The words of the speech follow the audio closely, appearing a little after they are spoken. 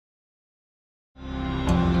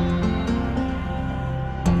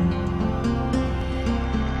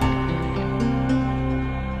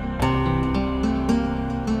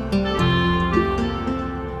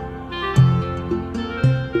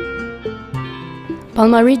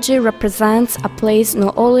Palmariggi represents a place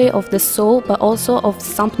not only of the soul but also of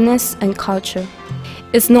sumptuousness and culture.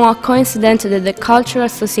 It's not a coincidence that the Cultural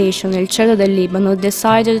Association Il Cedro del Libano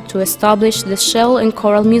decided to establish the Shell and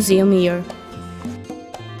Coral Museum here.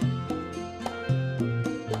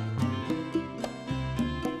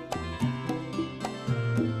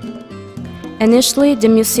 Initially, the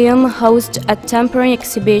museum hosted a temporary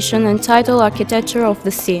exhibition entitled Architecture of the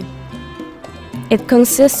Sea. It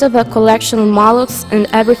consists of a collection of mollusks and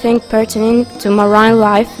everything pertaining to marine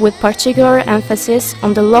life, with particular emphasis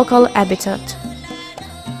on the local habitat.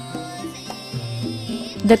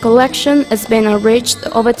 The collection has been enriched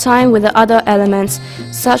over time with other elements,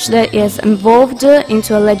 such that it has evolved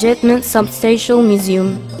into a legitimate substantial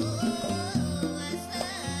museum.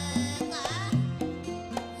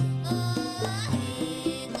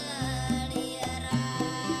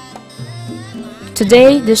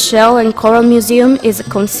 Today, the Shell and Coral Museum is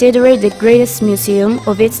considered the greatest museum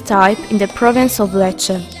of its type in the province of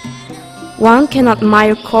Lecce. One can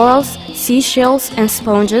admire corals, seashells and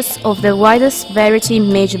sponges of the widest variety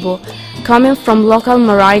imaginable, coming from local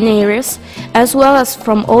marine areas as well as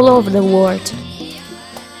from all over the world.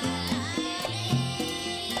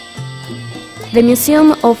 The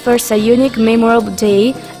museum offers a unique memorable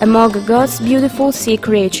day among God's beautiful sea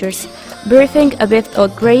creatures, breathing a bit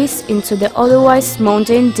of grace into the otherwise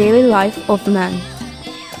mundane daily life of man.